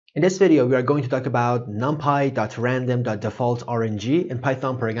In this video, we are going to talk about numpy.random.defaultRNG in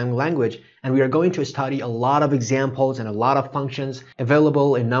Python programming language, and we are going to study a lot of examples and a lot of functions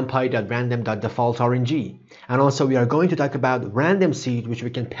available in numpy.random.defaultRNG. And also, we are going to talk about random seed, which we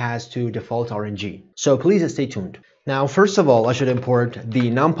can pass to default RNG. So please stay tuned. Now, first of all, I should import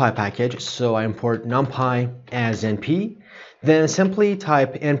the NumPy package. So I import NumPy as np. Then simply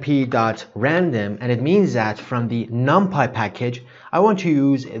type np.random, and it means that from the NumPy package, I want to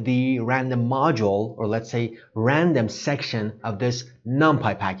use the random module, or let's say random section of this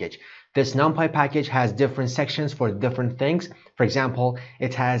NumPy package. This NumPy package has different sections for different things. For example,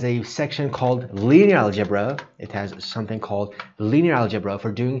 it has a section called linear algebra. It has something called linear algebra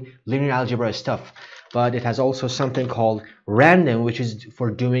for doing linear algebra stuff. But it has also something called random, which is for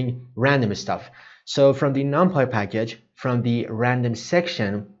doing random stuff. So from the NumPy package, from the random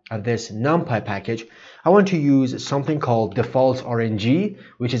section of this NumPy package, I want to use something called default RNG,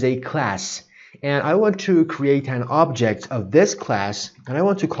 which is a class. And I want to create an object of this class, and I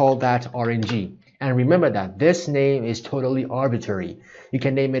want to call that RNG. And remember that this name is totally arbitrary. You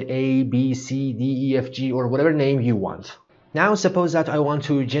can name it A, B, C, D, E, F, G, or whatever name you want. Now suppose that I want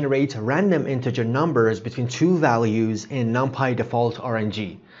to generate random integer numbers between two values in NumPy default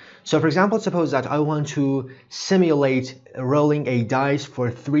RNG. So for example, suppose that I want to simulate rolling a dice for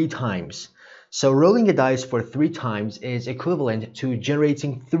 3 times. So rolling a dice for 3 times is equivalent to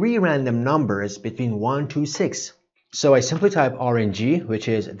generating 3 random numbers between 1 to 6. So I simply type RNG, which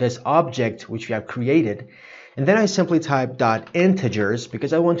is this object which we have created, and then I simply type .integers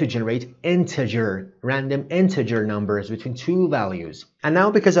because I want to generate random integer numbers between 2 values. And now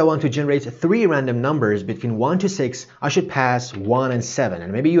because I want to generate 3 random numbers between 1 to 6, I should pass 1 and 7.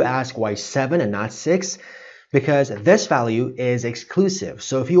 And maybe you ask why 7 and not 6? Because this value is exclusive.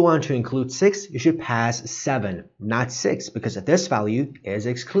 So if you want to include 6, you should pass 7, not 6, because this value is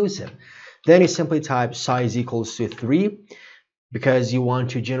exclusive. Then you simply type size equals to 3. Because you want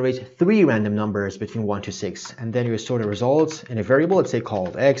to generate 3 random numbers between 1 to 6. And then you store the results in a variable, let's say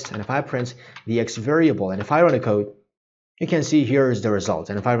called x. And if I print the x variable, and if I run the code, you can see here is the result.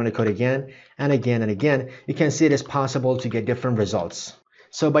 And if I run the code again and again and again, you can see it is possible to get different results.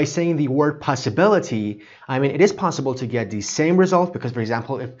 So by saying the word possibility, I mean it is possible to get the same result because, for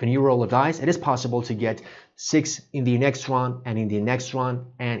example, if when you roll a dice, it is possible to get 6 in the next run and in the next run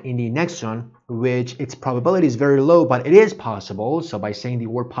and in the next run, which its probability is very low, but it is possible. So by saying the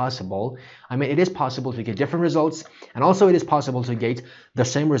word possible, I mean it is possible to get different results, and also it is possible to get the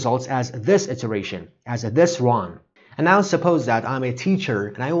same results as this iteration, as this run. And now suppose that I'm a teacher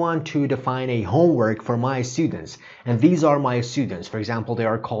and I want to define a homework for my students. And these are my students. For example, they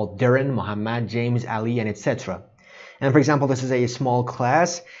are called Darren, Muhammad, James, Ali, and etc. And for example, this is a small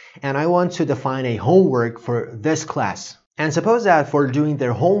class and I want to define a homework for this class. And suppose that for doing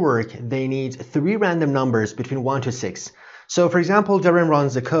their homework, they need 3 random numbers between 1 to 6. So for example, Darren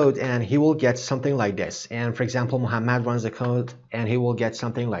runs the code and he will get something like this. And for example, Muhammad runs the code and he will get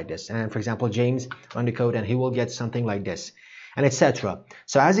something like this. And for example, James runs the code and he will get something like this, and etc.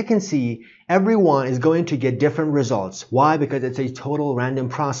 So as you can see, everyone is going to get different results. Why? Because it's a total random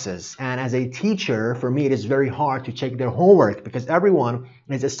process. And as a teacher, for me, it is very hard to check their homework because everyone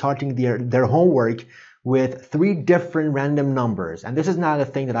is starting their homework with 3 different random numbers, and this is not a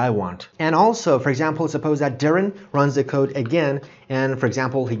thing that I want. And also, for example, suppose that Darren runs the code again, and for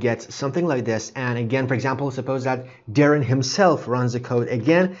example, he gets something like this, and again, for example, suppose that Darren himself runs the code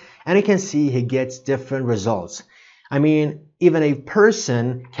again, and you can see he gets different results. I mean, even a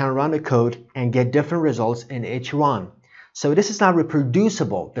person can run the code and get different results in each run. So this is not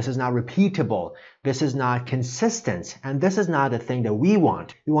reproducible, this is not repeatable, this is not consistent, and this is not the thing that we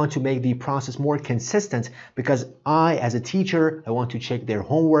want. We want to make the process more consistent because I, as a teacher, I want to check their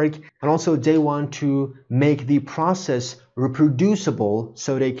homework, and also they want to make the process reproducible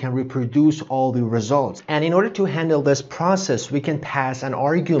so they can reproduce all the results. And in order to handle this process, we can pass an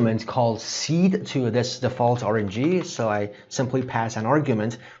argument called seed to this default RNG. So I simply pass an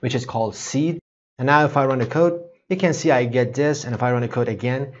argument which is called seed. And now if I run the code, you can see I get this, and if I run the code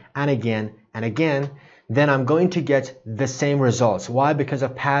again and again and again, then I'm going to get the same results. Why? Because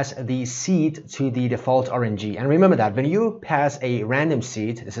I've passed the seed to the default RNG. And remember that when you pass a random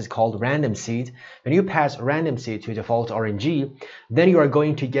seed, this is called random seed, when you pass random seed to default RNG, then you are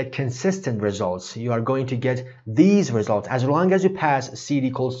going to get consistent results. You are going to get these results. As long as you pass seed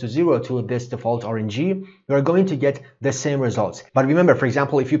equals to 0 to this default RNG, you are going to get the same results. But remember, for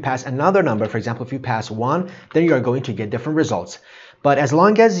example, if you pass another number, for example, if you pass 1, then you are going to get different results. But as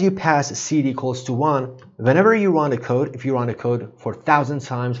long as you pass seed equals to 1, whenever you run the code, if you run the code for 1,000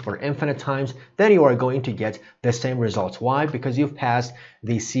 times, for infinite times, then you are going to get the same results. Why? Because you've passed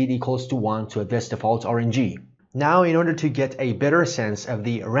the seed equals to 1 to this default RNG. Now, in order to get a better sense of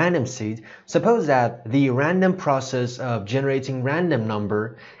the random seed, suppose that the random process of generating random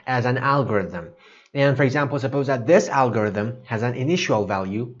number as an algorithm. And for example, suppose that this algorithm has an initial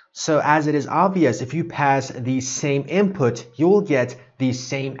value. So as it is obvious, if you pass the same input, you will get the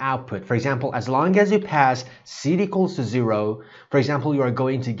same output. For example, as long as you pass seed equals to 0, for example, you are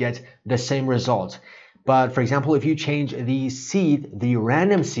going to get the same result. But for example, if you change the seed, the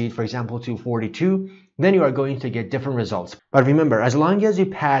random seed, for example, to 42, then you are going to get different results. But remember, as long as you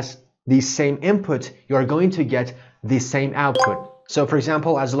pass the same input, you are going to get the same output. So for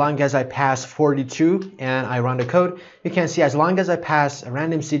example, as long as I pass 42 and I run the code, you can see as long as I pass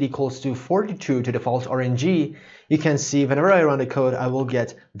random seed equals to 42 to default RNG, you can see whenever I run the code, I will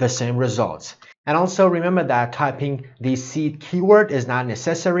get the same results. And also remember that typing the seed keyword is not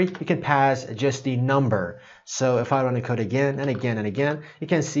necessary. You can pass just the number. So if I run the code again and again and again, you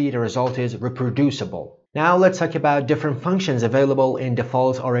can see the result is reproducible. Now let's talk about different functions available in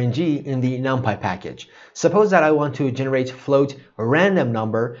default RNG in the NumPy package. Suppose that I want to generate float random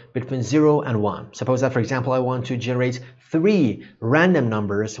number between 0 and 1. Suppose that, for example, I want to generate 3 random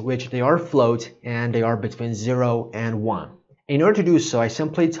numbers which they are float and they are between 0 and 1. In order to do so, I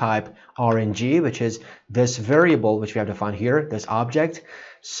simply type RNG, which is this variable which we have defined here, this object.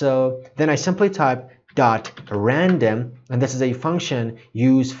 So then I simply type .random, and this is a function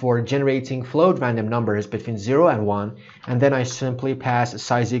used for generating float random numbers between 0 and 1, and then I simply pass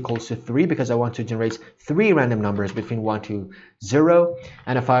size equals to 3 because I want to generate 3 random numbers between 1 to 0.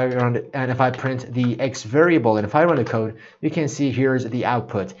 And if I print the x variable and if I run the code, you can see here's the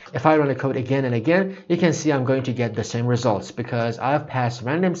output. If I run the code again and again, you can see I'm going to get the same results because I've passed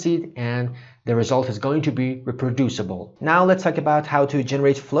random seed and the result is going to be reproducible. Now let's talk about how to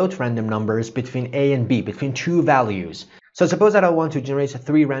generate float random numbers between A and B, between 2 values. So suppose that I want to generate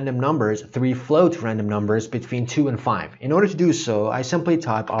 3 random numbers, 3 float random numbers between 2 and 5. In order to do so, I simply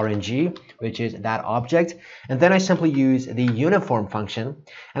type RNG, which is that object, and then I simply use the uniform function,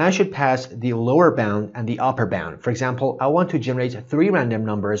 and I should pass the lower bound and the upper bound. For example, I want to generate 3 random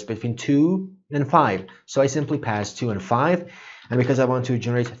numbers between 2 and 5, so I simply pass 2 and 5. And because I want to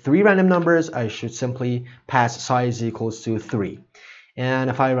generate 3 random numbers, I should simply pass size equals to 3. And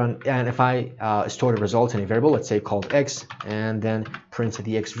if I store the result in a variable, let's say called x, and then print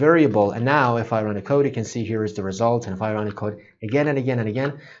the x variable, and now if I run the code, you can see here is the result. And if I run the code again and again and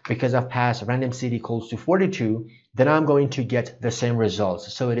again, because I've passed random seed equals to 42, then I'm going to get the same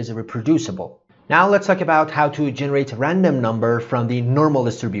results. So it is reproducible. Now let's talk about how to generate random number from the normal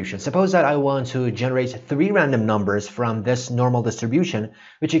distribution. Suppose that I want to generate 3 random numbers from this normal distribution,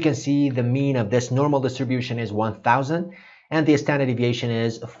 which you can see the mean of this normal distribution is 1000 and the standard deviation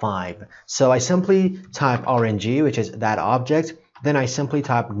is 5. So I simply type RNG, which is that object. Then I simply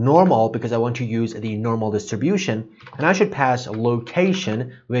type normal because I want to use the normal distribution, and I should pass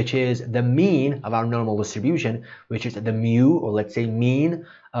location, which is the mean of our normal distribution, which is the mu, or let's say mean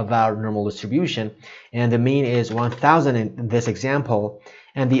of our normal distribution, and the mean is 1000 in this example,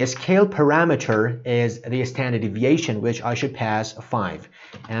 and the scale parameter is the standard deviation, which I should pass 5.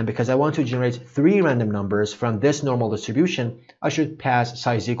 And because I want to generate 3 random numbers from this normal distribution, I should pass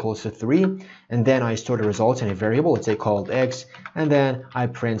size equals to 3, and then I store the results in a variable, let's say called x, and then I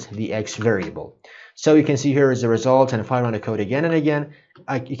print the x variable. So you can see here is the result, and if I run the code again and again,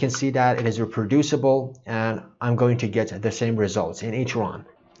 you can see that it is reproducible, and I'm going to get the same results in each run.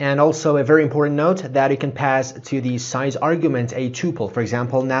 And also a very important note that you can pass to the size argument a tuple. For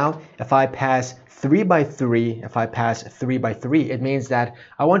example, now if I pass 3 by 3, it means that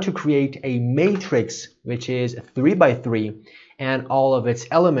I want to create a matrix which is 3 by 3, and all of its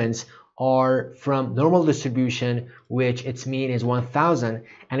elements are from normal distribution, which its mean is 1000,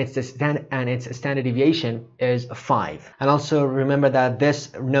 and its standard deviation is 5. And also remember that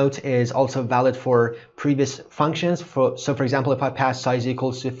this note is also valid for previous functions. So for example, if I pass size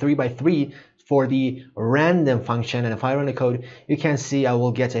equals to 3 by 3 for the random function, and if I run the code, you can see I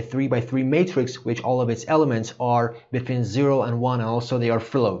will get a 3 by 3 matrix, which all of its elements are between 0 and 1, and also they are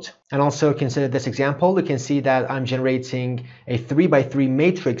float. And also consider this example. You can see that I'm generating a 3 by 3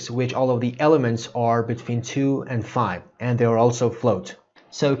 matrix, which all of the elements are between 2 and 5, and they are also float.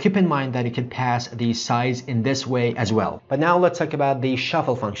 So keep in mind that you can pass the size in this way as well. But now let's talk about the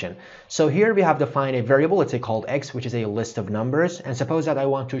shuffle function. So here we have defined a variable, let's say called x, which is a list of numbers. And suppose that I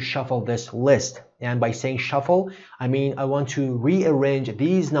want to shuffle this list. And by saying shuffle, I mean I want to rearrange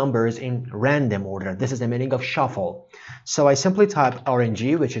these numbers in random order. This is the meaning of shuffle. So I simply type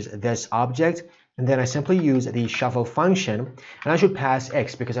RNG, which is this object, and then I simply use the shuffle function, and I should pass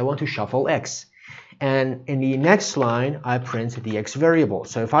x because I want to shuffle x. And in the next line, I print the x variable.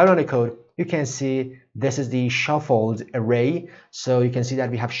 So if I run the code, you can see this is the shuffled array. So you can see that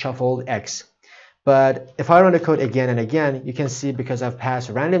we have shuffled x. But if I run the code again and again, you can see because I've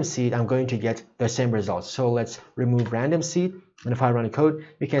passed random seed, I'm going to get the same results. So let's remove random seed. And if I run the code,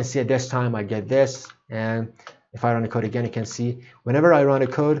 you can see at this time I get this. And if I run the code again, you can see whenever I run the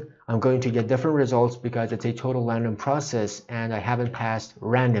code, I'm going to get different results because it's a total random process and I haven't passed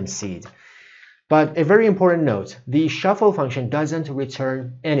random seed. But a very important note, the shuffle function doesn't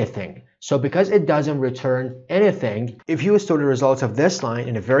return anything. So because it doesn't return anything, if you store the results of this line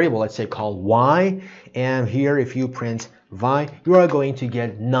in a variable, let's say called y, and here if you print y, you are going to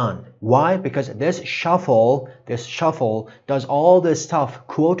get none. Why? Because this shuffle does all this stuff,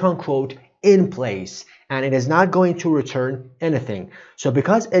 quote unquote, in place, and it is not going to return anything. So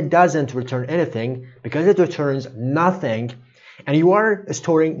because it doesn't return anything, because it returns nothing, and you are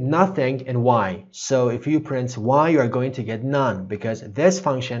storing nothing in y. So if you print y, you are going to get none because this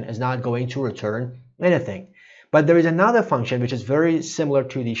function is not going to return anything. But there is another function which is very similar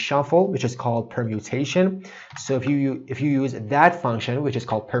to the shuffle, which is called permutation. So if you use that function, which is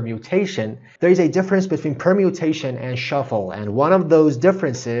called permutation, there is a difference between permutation and shuffle. And one of those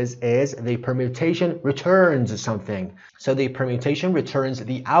differences is the permutation returns something. So the permutation returns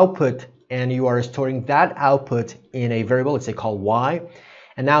the output, and you are storing that output in a variable, let's say called y.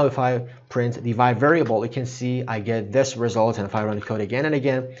 And now if I print the y variable, you can see I get this result. And if I run the code again and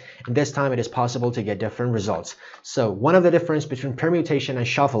again, and this time it is possible to get different results. So one of the difference between permutation and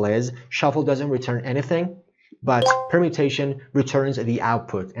shuffle is shuffle doesn't return anything, but permutation returns the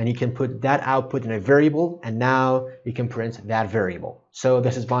output. And you can put that output in a variable, and now you can print that variable. So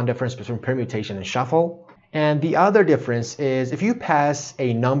this is one difference between permutation and shuffle. And the other difference is if you pass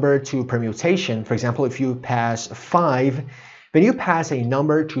a number to permutation, for example, if you pass 5, when you pass a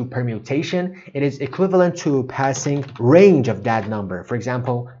number to permutation, it is equivalent to passing range of that number. For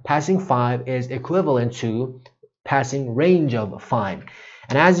example, passing 5 is equivalent to passing range of 5.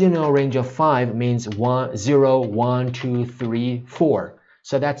 And as you know, range of 5 means 0, 1, 2, 3, 4.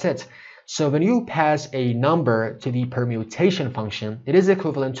 So that's it. So when you pass a number to the permutation function, it is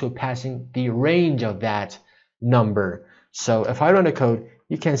equivalent to passing the range of that number. So if I run the code,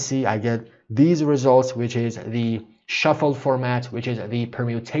 you can see I get these results, which is the shuffled format, which is the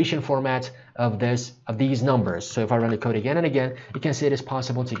permutation format of these numbers. So if I run the code again and again, you can see it is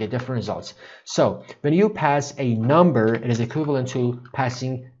possible to get different results. So when you pass a number, it is equivalent to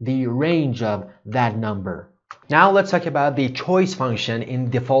passing the range of that number. Now let's talk about the choice function in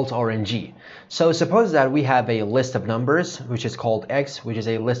default RNG. So suppose that we have a list of numbers, which is called x, which is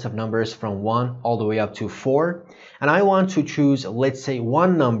a list of numbers from 1 all the way up to 4. And I want to choose, let's say,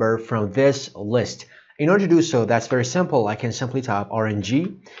 one number from this list. In order to do so, that's very simple. I can simply type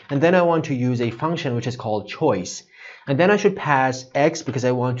RNG, and then I want to use a function which is called choice. And then I should pass x because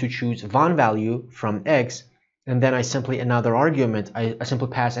I want to choose one value from x. And then I simply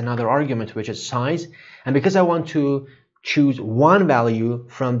pass another argument, which is size. And because I want to choose one value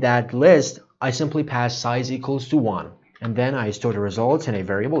from that list, I simply pass size equals to 1. And then I store the results in a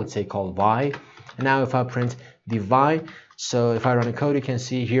variable, let's say called y. And now if I print the y, so if I run a code, you can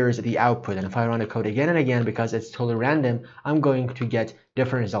see here is the output. And if I run a code again and again, because it's totally random, I'm going to get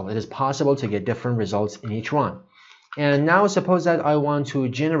different results. It is possible to get different results in each run. And now suppose that I want to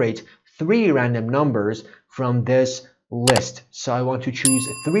generate 3 random numbers from this list. So I want to choose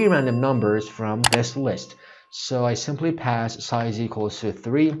 3 random numbers from this list. So I simply pass size equals to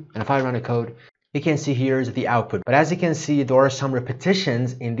 3. And if I run a code, you can see here is the output. But as you can see, there are some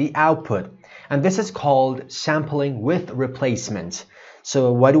repetitions in the output. And this is called sampling with replacement.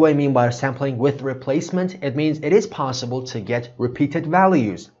 So what do I mean by sampling with replacement? It means it is possible to get repeated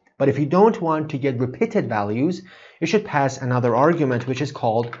values. But if you don't want to get repeated values, you should pass another argument which is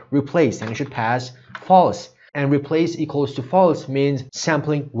called replace, and you should pass false. And replace equals to false means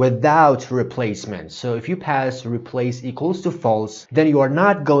sampling without replacement. So if you pass replace equals to false, then you are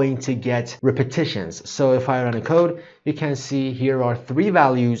not going to get repetitions. So if I run a code, you can see here are 3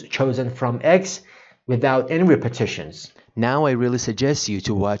 values chosen from x without any repetitions. Now I really suggest you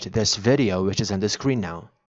to watch this video which is on the screen now.